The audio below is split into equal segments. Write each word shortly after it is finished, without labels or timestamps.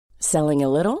Selling a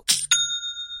little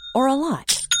or a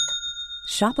lot?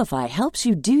 Shopify helps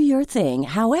you do your thing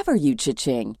however you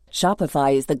cha-ching.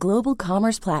 Shopify is the global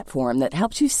commerce platform that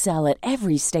helps you sell at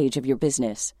every stage of your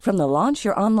business. From the launch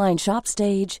your online shop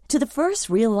stage to the first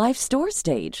real-life store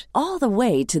stage, all the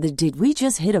way to the did we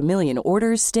just hit a million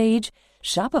orders stage.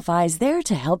 Shopify is there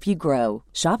to help you grow.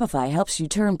 Shopify helps you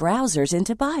turn browsers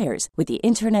into buyers with the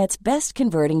internet's best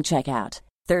converting checkout.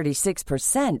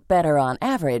 36% better on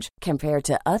average compared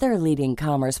to other leading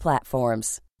commerce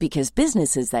platforms. Because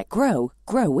businesses that grow,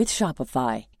 grow with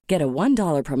Shopify. Get a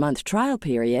 $1 per month trial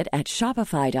period at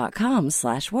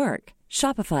shopify.com/work.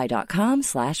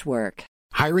 Shopify.com/work.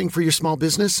 Hiring for your small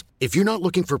business? If you're not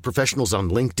looking for professionals on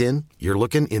LinkedIn, you're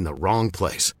looking in the wrong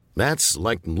place. That's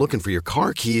like looking for your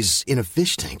car keys in a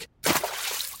fish tank.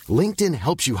 LinkedIn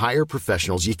helps you hire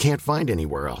professionals you can't find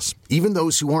anywhere else, even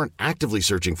those who aren't actively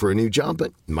searching for a new job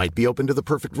but might be open to the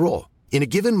perfect role. In a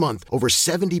given month, over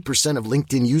 70% of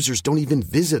LinkedIn users don't even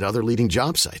visit other leading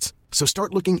job sites. So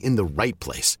start looking in the right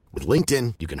place. With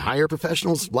LinkedIn, you can hire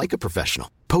professionals like a professional.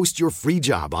 Post your free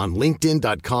job on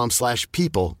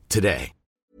linkedin.com/people today.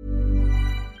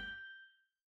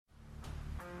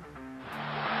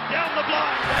 Down the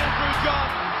blind, Andrew John.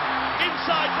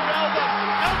 Inside for Albert.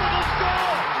 Albert will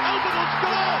score. Albert will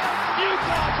score.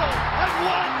 Newcastle have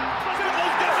won.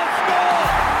 Fiddler's going to score.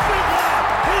 Fiddler,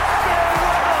 it's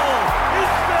farewell.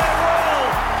 It's farewell.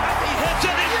 And he hits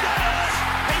it. He's got it.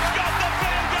 He's got the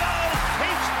field goal.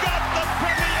 He's got the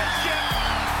premiership.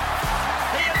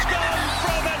 He has gone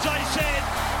from, as I said,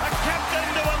 a captain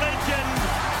to a legend.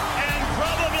 And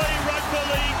probably rugby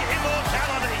league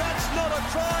immortality. That's not a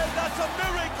try. That's a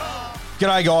miracle.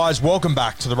 G'day guys, welcome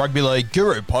back to the Rugby League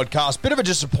Guru podcast. Bit of a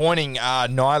disappointing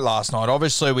night last night.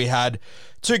 Obviously we had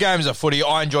two games of footy.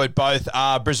 I enjoyed both.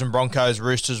 Brisbane Broncos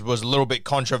Roosters was a little bit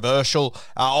controversial.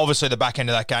 Obviously the back end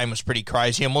of that game was pretty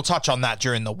crazy and we'll touch on that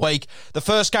during the week. The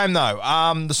first game though,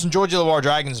 the St George Illawarra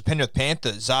Dragons, Penrith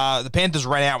Panthers. The Panthers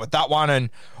ran out with that one and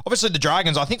obviously the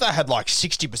Dragons, I think they had like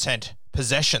 60%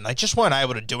 possession. They just weren't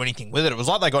able to do anything with it. It was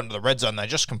like they got into the red zone. They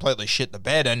just completely shit the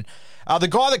bed. And the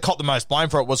guy that caught the most blame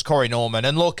for it was Corey Norman.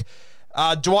 And look,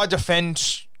 do I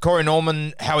defend Corey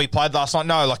Norman how he played last night?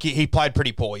 No, like he played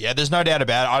pretty poor. Yeah, there's no doubt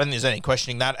about it. I don't think there's any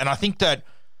questioning that. And I think that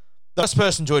the first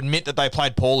person to admit that they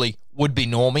played poorly would be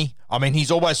Normie. I mean,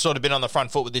 he's always sort of been on the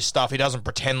front foot with this stuff. He doesn't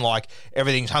pretend like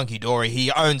everything's hunky-dory. He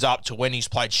owns up to when he's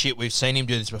played shit. We've seen him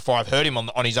do this before. I've heard him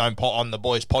on his own on the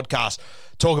boys' podcast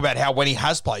talk about how when he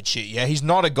has played shit, yeah, he's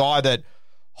not a guy that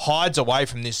hides away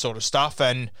from this sort of stuff.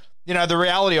 And, you know, the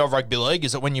reality of rugby league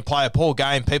is that when you play a poor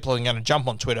game, people are going to jump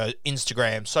on Twitter,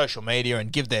 Instagram, social media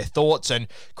and give their thoughts and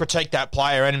critique that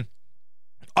player. And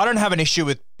I don't have an issue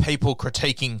with people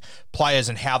critiquing players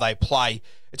and how they play.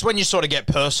 It's when you sort of get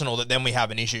personal that then we have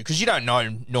an issue because you don't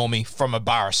know Normie from a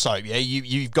bar of soap. Yeah,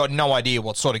 you've got no idea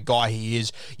what sort of guy he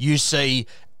is. You see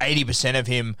 80% of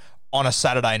him on a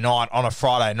Saturday night, on a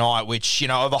Friday night, which, you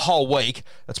know, of a whole week,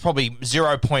 that's probably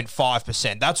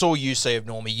 0.5%. That's all you see of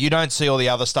Normie. You don't see all the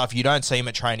other stuff. You don't see him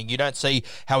at training. You don't see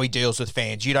how he deals with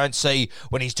fans. You don't see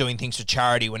when he's doing things for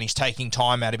charity, when he's taking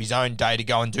time out of his own day to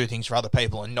go and do things for other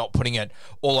people and not putting it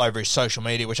all over his social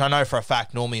media, which I know for a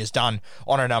fact Normie has done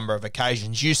on a number of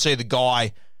occasions. You see the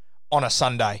guy on a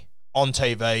Sunday on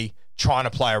TV trying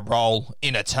to play a role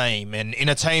in a team, and in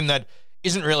a team that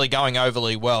isn't really going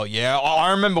overly well, yeah? I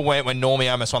remember when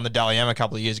Normie almost won the Dally M a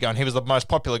couple of years ago, and he was the most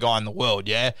popular guy in the world,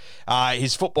 yeah?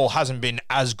 His football hasn't been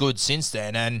as good since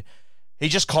then, and he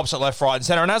just cops it left, right, and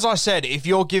centre. And as I said, if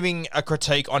you're giving a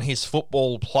critique on his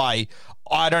football play,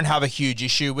 I don't have a huge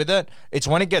issue with it. It's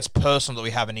when it gets personal that we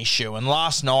have an issue. And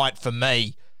last night, for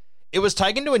me, it was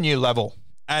taken to a new level.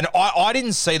 And I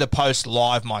didn't see the post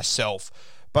live myself,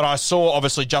 but I saw,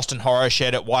 obviously, Justin Horro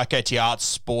shared it, YKT Arts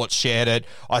Sports shared it.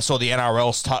 I saw the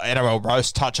NRL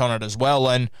Roast touch on it as well.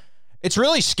 And it's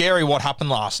really scary what happened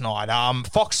last night.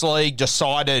 Fox League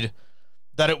decided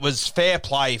that it was fair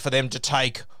play for them to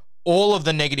take all of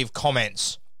the negative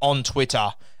comments on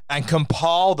Twitter and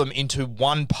compile them into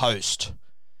one post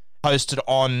posted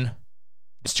on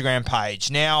Instagram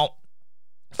page. Now,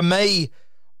 for me,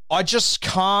 I just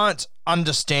can't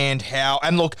understand how,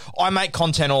 and look, I make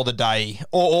content all the day,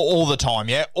 all the time,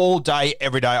 yeah? All day,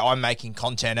 every day, I'm making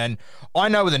content, and I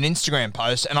know with an Instagram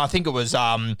post, and I think it was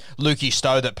Lukey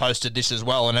Stowe that posted this as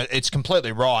well, and it's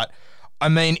completely right. I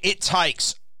mean, it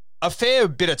takes a fair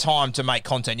bit of time to make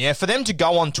content, yeah? For them to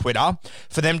go on Twitter,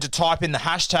 for them to type in the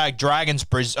hashtag Dragons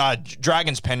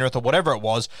Penrith or whatever it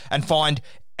was, and find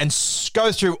and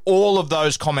go through all of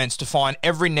those comments to find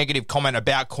every negative comment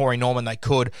about Corey Norman they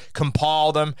could,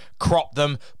 compile them, crop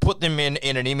them, put them in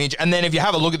an image, and then if you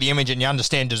have a look at the image and you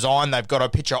understand design, they've got a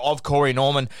picture of Corey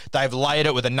Norman, they've layered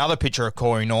it with another picture of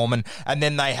Corey Norman, and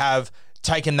then they have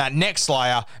taken that next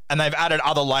layer and they've added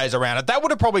other layers around it. That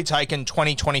would have probably taken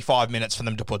 20, 25 minutes for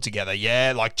them to put together.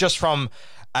 Yeah, like just from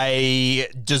a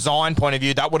design point of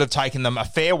view, that would have taken them a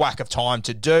fair whack of time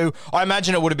to do. I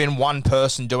imagine it would have been one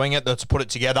person doing it that's put it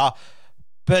together.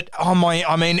 But,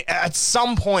 I mean, at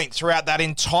some point throughout that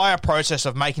entire process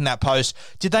of making that post,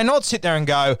 did they not sit there and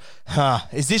go,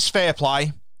 is this fair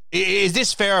play? Is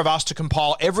this fair of us to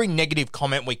compile every negative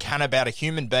comment we can about a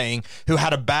human being who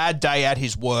had a bad day at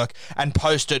his work and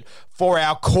post it for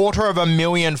our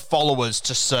 250,000 followers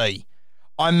to see?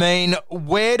 I mean,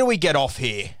 where do we get off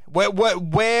here?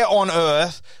 Where on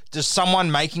earth does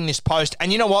someone making this post,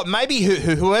 and you know what, maybe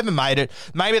whoever made it,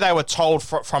 maybe they were told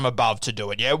from above to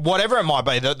do it, yeah? Whatever it might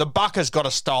be, the buck has got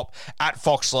to stop at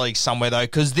Fox League somewhere, though,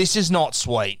 because this is not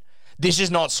sweet. This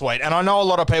is not sweet. And I know a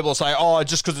lot of people say,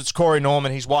 just because it's Corey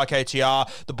Norman, he's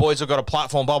YKTR, the boys have got a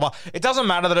platform, blah, blah. It doesn't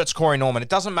matter that it's Corey Norman. It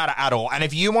doesn't matter at all. And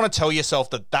if you want to tell yourself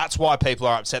that that's why people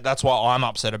are upset, that's why I'm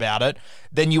upset about it,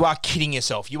 then you are kidding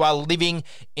yourself. You are living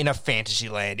in a fantasy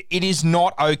land. It is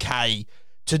not okay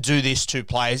to do this to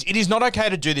players. It is not okay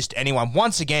to do this to anyone.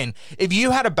 Once again, if you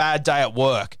had a bad day at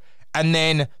work and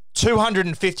then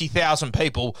 250,000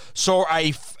 people saw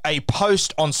a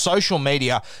post on social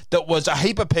media that was a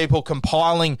heap of people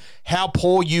compiling how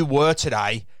poor you were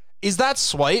today, is that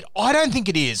sweet? I don't think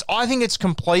it is. I think it's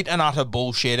complete and utter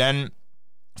bullshit. And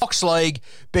Fox League,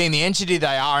 being the entity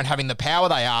they are and having the power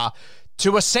they are,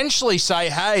 to essentially say,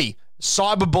 hey,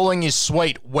 cyberbullying is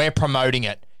sweet, we're promoting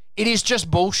it. It is just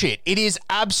bullshit. It is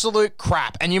absolute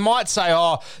crap. And you might say,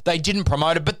 they didn't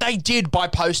promote it, but they did by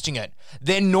posting it.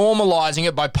 They're normalizing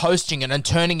it by posting it and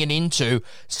turning it into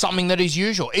something that is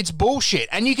usual. It's bullshit.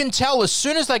 And you can tell as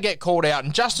soon as they get called out,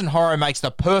 and Justin Horo makes the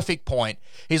perfect point.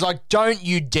 He's like, don't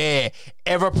you dare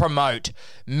ever promote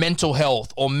mental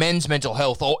health or men's mental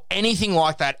health or anything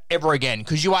like that ever again,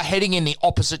 because you are heading in the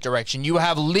opposite direction. You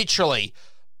have literally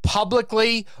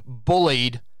publicly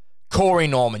bullied Corey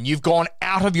Norman. You've gone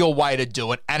out of your way to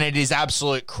do it, and it is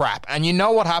absolute crap. And you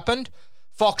know what happened?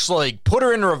 Fox League, put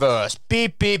her in reverse.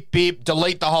 Beep, beep, beep,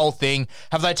 delete the whole thing.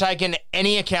 Have they taken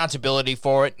any accountability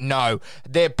for it? No.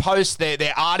 Their post,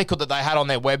 their article that they had on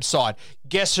their website,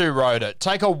 guess who wrote it?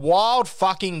 Take a wild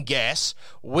fucking guess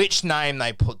which name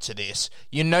they put to this.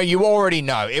 You know, you already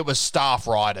know. It was staff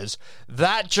writers.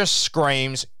 That just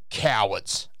screams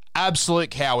cowards. Absolute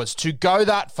cowards to go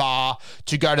that far,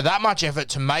 to go to that much effort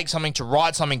to make something, to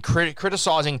write something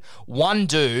criticizing one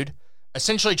dude,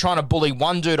 essentially trying to bully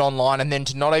one dude online, and then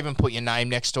to not even put your name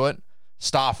next to it.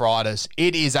 Staff writers.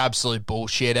 It is absolute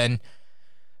bullshit. And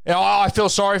you know, I feel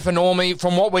sorry for Normie.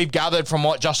 From what we've gathered from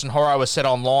what Justin Horo has said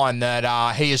online,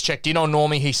 that he has checked in on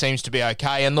Normie. He seems to be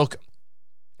okay. And look,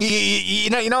 you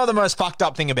know what the most fucked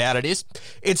up thing about it is?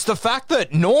 It's the fact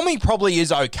that Normie probably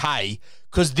is okay,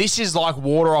 because this is like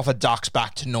water off a duck's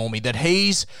back to Normie, that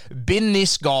he's been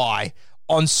this guy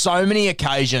on so many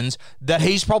occasions that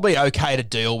he's probably okay to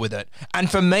deal with it.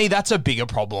 And for me, that's a bigger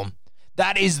problem.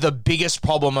 That is the biggest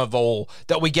problem of all,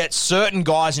 that we get certain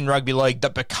guys in rugby league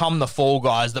that become the fall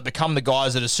guys, that become the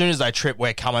guys that as soon as they trip,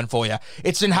 we're coming for you.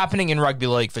 It's been happening in rugby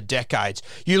league for decades.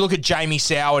 You look at Jamie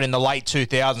Soward in the late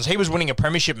 2000s. He was winning a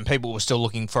premiership and people were still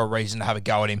looking for a reason to have a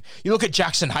go at him. You look at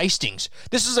Jackson Hastings.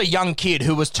 This is a young kid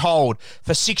who was told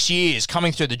for 6 years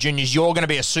coming through the juniors, you're going to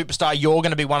be a superstar, you're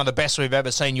going to be one of the best we've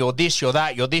ever seen, you're this, you're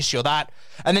that, you're this, you're that.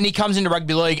 And then he comes into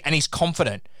rugby league and he's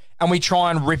confident. And we try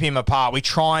and rip him apart. We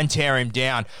try and tear him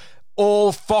down.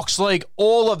 All Fox League,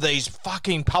 all of these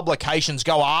fucking publications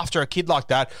go after a kid like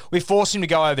that. We force him to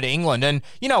go over to England. And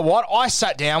you know what? I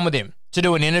sat down with him to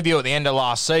do an interview at the end of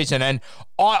last season. And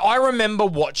I remember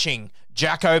watching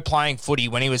Jacko playing footy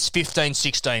when he was 15,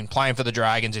 16, playing for the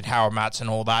Dragons in Harold Matts and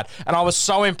all that. And I was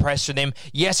so impressed with him.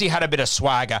 Yes, he had a bit of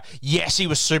swagger. Yes, he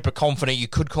was super confident. You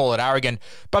could call it arrogant.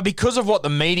 But because of what the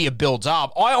media builds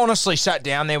up, I honestly sat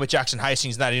down there with Jackson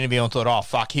Hastings in that interview and thought, oh,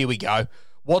 fuck, here we go.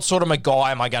 What sort of a guy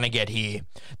am I going to get here?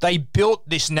 They built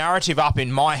this narrative up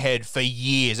in my head for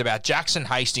years about Jackson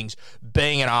Hastings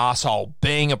being an asshole,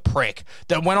 being a prick,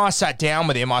 that when I sat down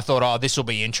with him, I thought, oh, this will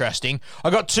be interesting.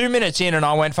 I got 2 minutes in and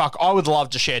I went, fuck, I would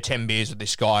love to share 10 beers with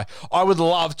this guy. I would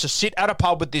love to sit at a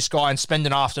pub with this guy and spend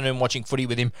an afternoon watching footy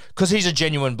with him, because he's a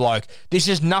genuine bloke. This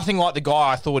is nothing like the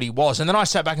guy I thought he was. And then I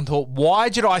sat back and thought, why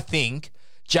did I think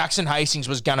Jackson Hastings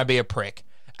was going to be a prick?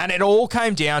 And it all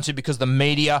came down to because the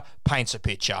media paints a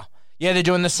picture. Yeah, they're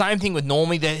doing the same thing with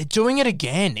Normie. They're doing it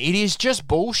again. It is just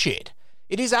bullshit.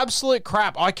 It is absolute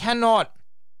crap. I cannot...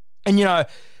 And, you know,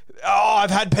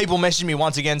 I've had people message me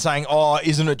once again saying, oh,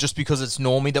 isn't it just because it's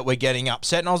Normie that we're getting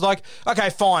upset? And I was like, okay,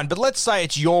 fine, but let's say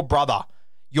it's your brother,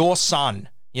 your son,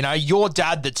 you know, your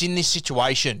dad that's in this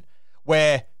situation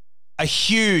where a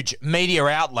huge media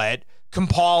outlet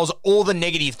compiles all the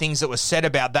negative things that were said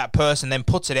about that person, then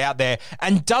puts it out there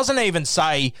and doesn't even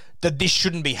say that this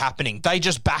shouldn't be happening. They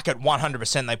just back it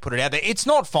 100%. They put it out there. It's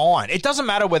not fine. It doesn't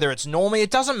matter whether it's Normie.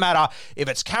 It doesn't matter if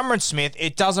it's Cameron Smith.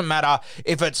 It doesn't matter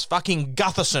if it's fucking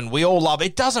Gutherson. We all love it.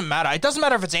 It doesn't matter. It doesn't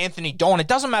matter if it's Anthony Don. It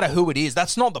doesn't matter who it is.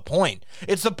 That's not the point.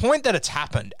 It's the point that it's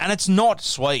happened, and it's not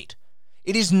sweet.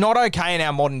 It is not okay in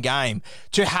our modern game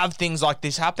to have things like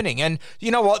this happening. And you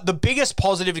know what? The biggest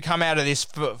positive to come out of this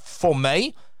for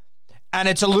me, and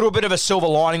it's a little bit of a silver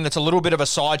lining, that's a little bit of a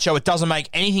sideshow. It doesn't make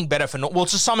anything better for... Well,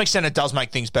 to some extent, it does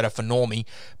make things better for Normie,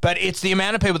 but it's the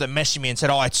amount of people that messaged me and said,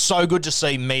 oh, it's so good to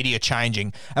see media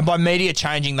changing. And by media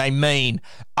changing, they mean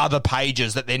other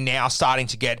pages that they're now starting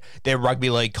to get their rugby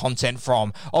league content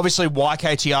from. Obviously,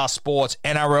 YKTR Sports,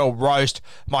 NRL Roast,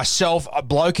 myself, a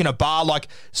bloke in a bar, like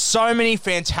so many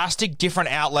fantastic different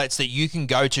outlets that you can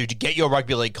go to get your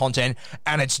rugby league content,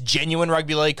 and it's genuine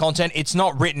rugby league content. It's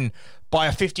not written by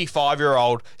a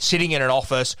 55-year-old sitting in an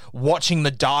office watching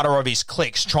the data of his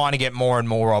clicks, trying to get more and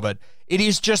more of it. It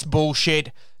is just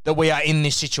bullshit that we are in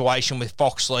this situation with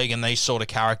Fox League and these sort of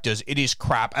characters. It is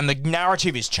crap, and the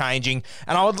narrative is changing,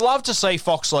 and I would love to see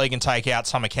Fox League and take out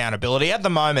some accountability. At the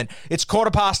moment, it's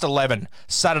 11:15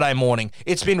 Saturday morning.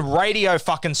 It's been radio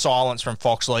fucking silence from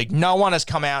Fox League. No one has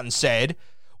come out and said,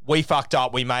 we fucked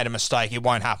up, we made a mistake, it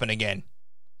won't happen again.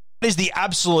 Is the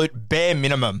absolute bare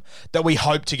minimum that we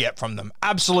hope to get from them.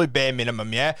 Absolute bare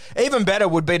minimum, yeah? Even better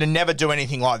would be to never do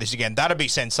anything like this again. That'd be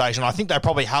sensational. I think they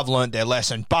probably have learned their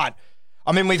lesson. But,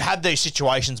 I mean, we've had these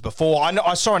situations before.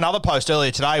 I saw another post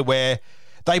earlier today where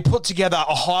they put together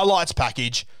a highlights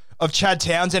package of Chad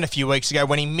Townsend a few weeks ago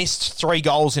when he missed 3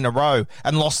 goals in a row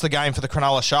and lost the game for the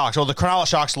Cronulla Sharks. Or the Cronulla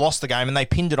Sharks lost the game and they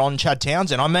pinned it on Chad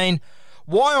Townsend. I mean,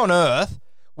 why on earth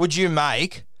would you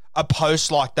make a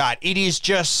post like that? It is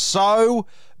just so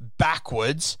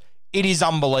backwards. It is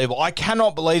unbelievable. I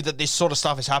cannot believe that this sort of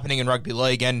stuff is happening in rugby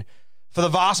league, and for the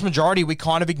vast majority, we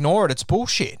kind of ignore it. It's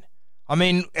bullshit. I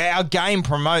mean, our game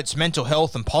promotes mental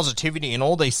health and positivity and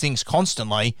all these things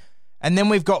constantly, and then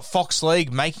we've got Fox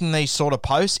League making these sort of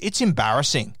posts. It's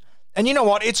embarrassing. And you know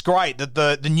what? It's great that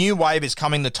the new wave is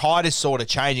coming. The tide is sort of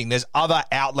changing. There's other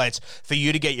outlets for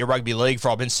you to get your rugby league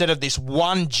from instead of this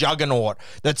one juggernaut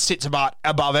that sits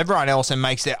above everyone else and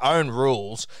makes their own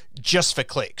rules just for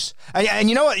clicks. And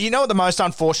you know what? You know what the most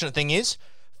unfortunate thing is?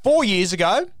 4 years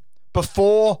ago,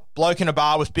 before Bloke in a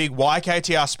Bar with Big,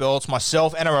 YKTR Sports,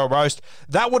 myself, NRL Roast,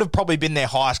 that would have probably been their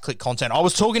highest click content. I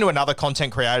was talking to another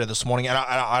content creator this morning, and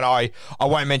I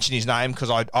won't mention his name because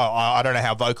I don't know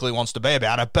how vocal he wants to be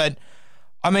about it, but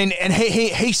I mean, and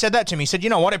he said that to me. He said, you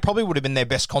know what, it probably would have been their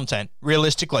best content,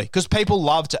 realistically, because people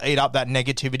love to eat up that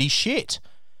negativity shit.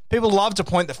 People love to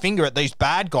point the finger at these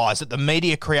bad guys that the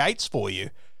media creates for you.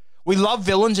 We love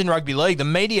villains in rugby league. The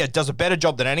media does a better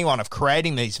job than anyone of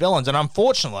creating these villains. And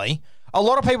unfortunately, a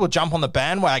lot of people jump on the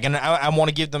bandwagon and want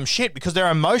to give them shit because they're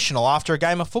emotional after a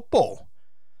game of football.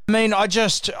 I mean, I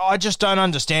just don't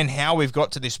understand how we've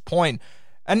got to this point.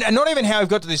 And not even how we've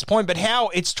got to this point, but how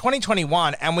it's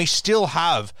 2021 and we still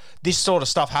have this sort of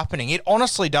stuff happening. It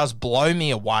honestly does blow me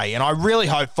away. And I really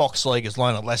hope Fox League has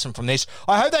learned a lesson from this.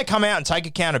 I hope they come out and take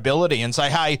accountability and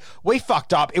say, hey, we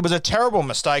fucked up. It was a terrible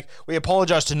mistake. We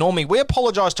apologise to Normie. We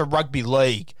apologise to Rugby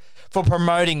League for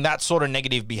promoting that sort of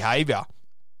negative behaviour.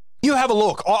 You have a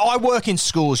look. I work in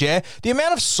schools, yeah? The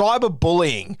amount of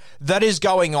cyberbullying that is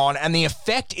going on and the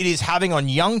effect it is having on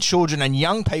young children and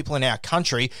young people in our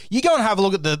country, you go and have a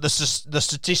look at the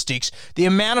statistics, the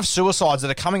amount of suicides that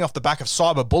are coming off the back of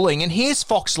cyberbullying, and here's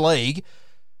Fox League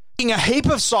making a heap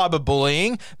of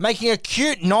cyberbullying, making a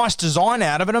cute, nice design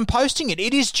out of it and posting it.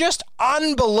 It is just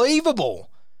unbelievable.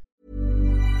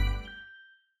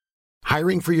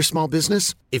 Hiring for your small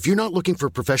business? If you're not looking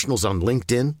for professionals on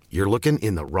LinkedIn, you're looking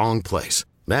in the wrong place.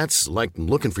 That's like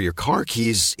looking for your car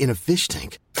keys in a fish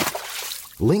tank.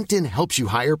 LinkedIn helps you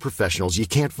hire professionals you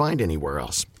can't find anywhere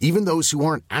else, even those who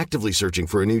aren't actively searching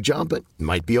for a new job but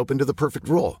might be open to the perfect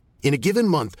role. In a given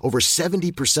month, over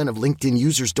 70% of LinkedIn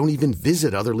users don't even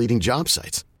visit other leading job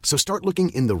sites. So start looking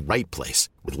in the right place.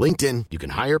 With LinkedIn, you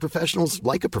can hire professionals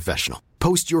like a professional.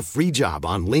 Post your free job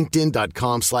on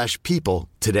linkedin.com/people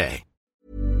today.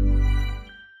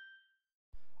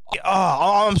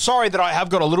 I'm sorry that I have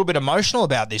got a little bit emotional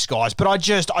about this, guys, but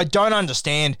I don't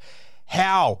understand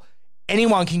how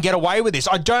anyone can get away with this.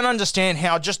 I don't understand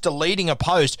how just deleting a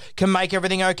post can make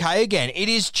everything okay again. It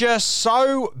is just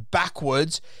so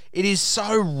backwards. It is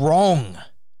so wrong.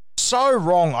 So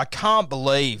wrong. I can't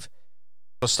believe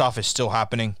the stuff is still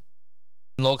happening.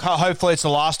 Look, hopefully it's the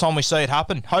last time we see it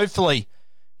happen. Hopefully,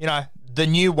 the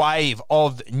new wave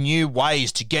of new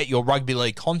ways to get your rugby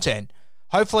league content,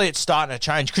 hopefully it's starting to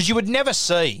change. Because you would never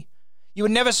see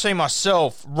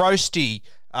myself, Roasty,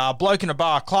 Bloke in a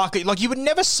Bar, Clark, you would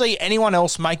never see anyone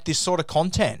else make this sort of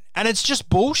content. And it's just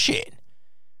bullshit.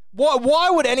 Why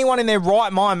would anyone in their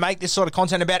right mind make this sort of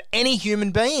content about any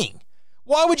human being?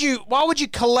 Why would you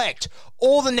collect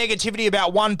all the negativity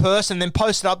about one person and then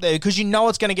post it up there because you know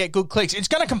it's going to get good clicks? It's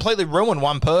going to completely ruin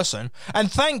one person.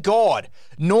 And thank God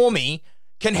Normie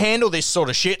can handle this sort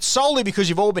of shit solely because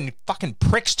you've all been fucking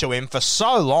pricks to him for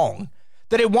so long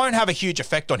that it won't have a huge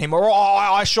effect on him. Or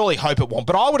I surely hope it won't.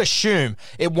 But I would assume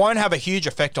it won't have a huge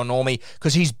effect on Normie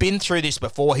because he's been through this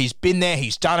before. He's been there.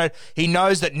 He's done it. He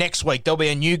knows that next week there'll be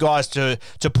a new guys to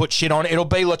put shit on. It'll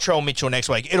be Latrell Mitchell next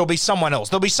week. It'll be someone else.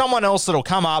 There'll be someone else that'll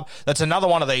come up that's another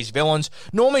one of these villains.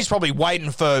 Normie's probably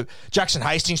waiting for Jackson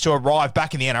Hastings to arrive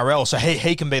back in the NRL so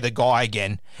he can be the guy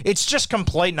again. It's just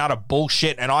complete and utter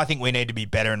bullshit, and I think we need to be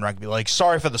better in rugby league.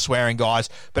 Sorry for the swearing, guys,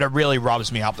 but it really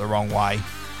rubs me up the wrong way.